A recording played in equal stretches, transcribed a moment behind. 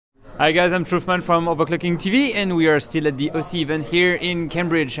Hi guys, I'm Truthman from OverClocking-TV, and we are still at the OC event here in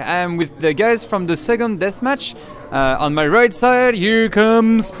Cambridge. I'm with the guys from the second deathmatch. On my right side, here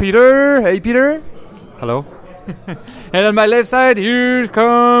comes Peter. Hey Peter. Hello. And on my left side, here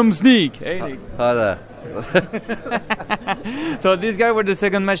comes Nick. Hey Nick. Hi there. So these guys were the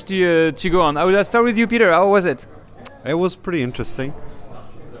second match to go on. I will start with you, Peter. How was it? It was pretty interesting.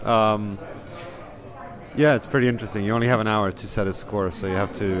 Yeah, it's pretty interesting. You only have an hour to set a score, so you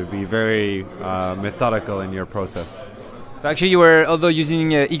have to be very methodical in your process. So actually, you were although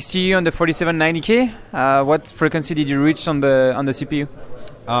using XTU on the 4790K. What frequency did you reach on the CPU?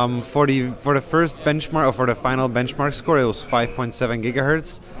 For the first benchmark, or for the final benchmark score, it was 5.7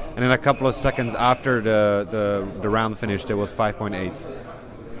 gigahertz, and then a couple of seconds after the round finished, it was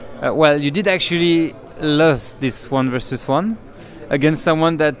 5.8. Well, you did actually lose this 1 versus 1 against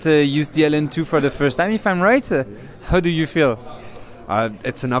someone that used the LN2 for the first time, if I'm right. How do you feel?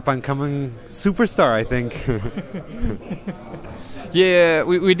 It's an up-and-coming superstar, I think. Yeah,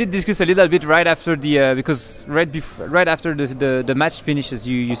 we did discuss a little bit right after the because right after the match finishes,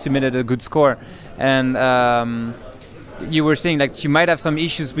 you submitted a good score, and you were saying like you might have some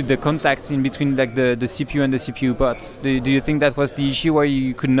issues with the contact in between like the CPU and the CPU pods. Do you think that was the issue why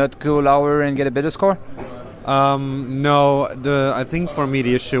you could not go lower and get a better score? No, I think for me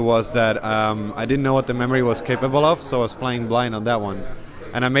the issue was that I didn't know what the memory was capable of, so I was flying blind on that one.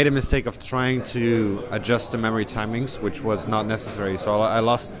 And I made a mistake of trying to adjust the memory timings, which was not necessary, so I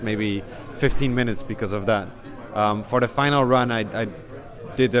lost maybe 15 minutes because of that. For the final run, I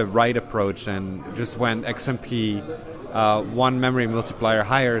did the right approach and just went XMP one memory multiplier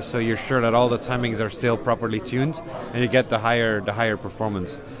higher, so you're sure that all the timings are still properly tuned and you get the higher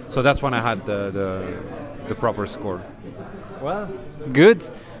performance. So that's when I had the proper score. Well, good.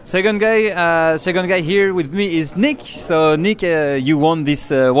 Second guy here with me is Nick. So Nick, you won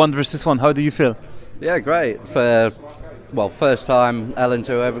this 1 versus 1. How do you feel? Yeah, great. First time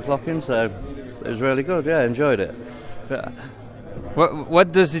LN2 overclocking, so it was really good. Yeah, enjoyed it. So,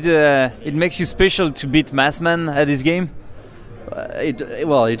 what does it makes you special to beat Massman at his game? He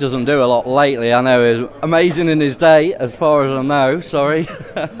doesn't do a lot lately. I know he was amazing in his day, as far as I know. Sorry,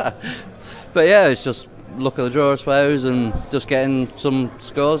 but yeah, it's just luck of the draw, I suppose, and just getting some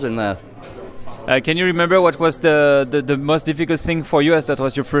scores in there. Can you remember what was the most difficult thing for you, as that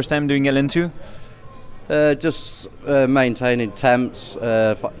was your first time doing LN2? Just maintaining temps,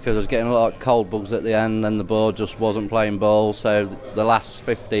 because I was getting a lot of cold bugs at the end, and the board just wasn't playing ball, so the last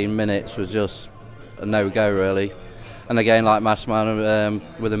 15 minutes was just a no-go really. And again, like Massman,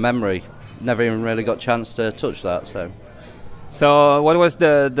 with a memory, never even really got a chance to touch that. So what was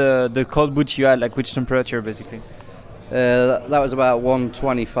the cold boot you had, like which temperature basically? That was about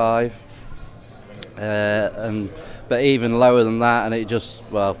 125, but even lower than that, and it just,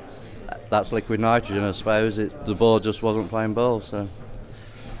 well, that's liquid nitrogen, I suppose. The board just wasn't playing ball. So,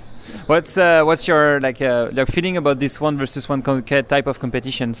 what's your feeling about this 1 versus 1 type of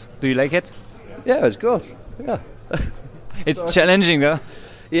competitions? Do you like it? Yeah, it's good. Yeah, it's challenging though.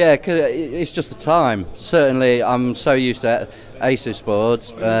 Yeah, cause it's just the time. Certainly, I'm so used to ASUS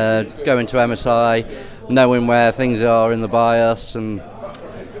boards, going to MSI, knowing where things are in the BIOS, and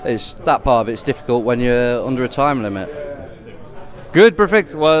it's that part of it's difficult when you're under a time limit. Good,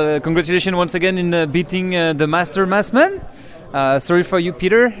 perfect. Well, congratulations once again in beating the master Massman. Sorry for you,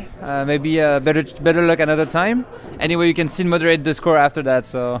 Peter. Maybe better luck another time. Anyway, you can still moderate the score after that,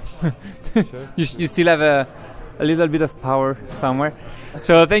 so sure. you still have a little bit of power somewhere.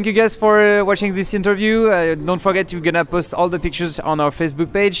 So thank you guys for watching this interview. Don't forget, you're gonna post all the pictures on our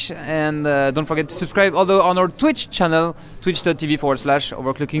Facebook page, and don't forget to subscribe although on our Twitch channel,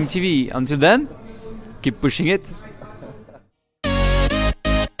 twitch.tv/overclocking-TV. Until then, keep pushing it.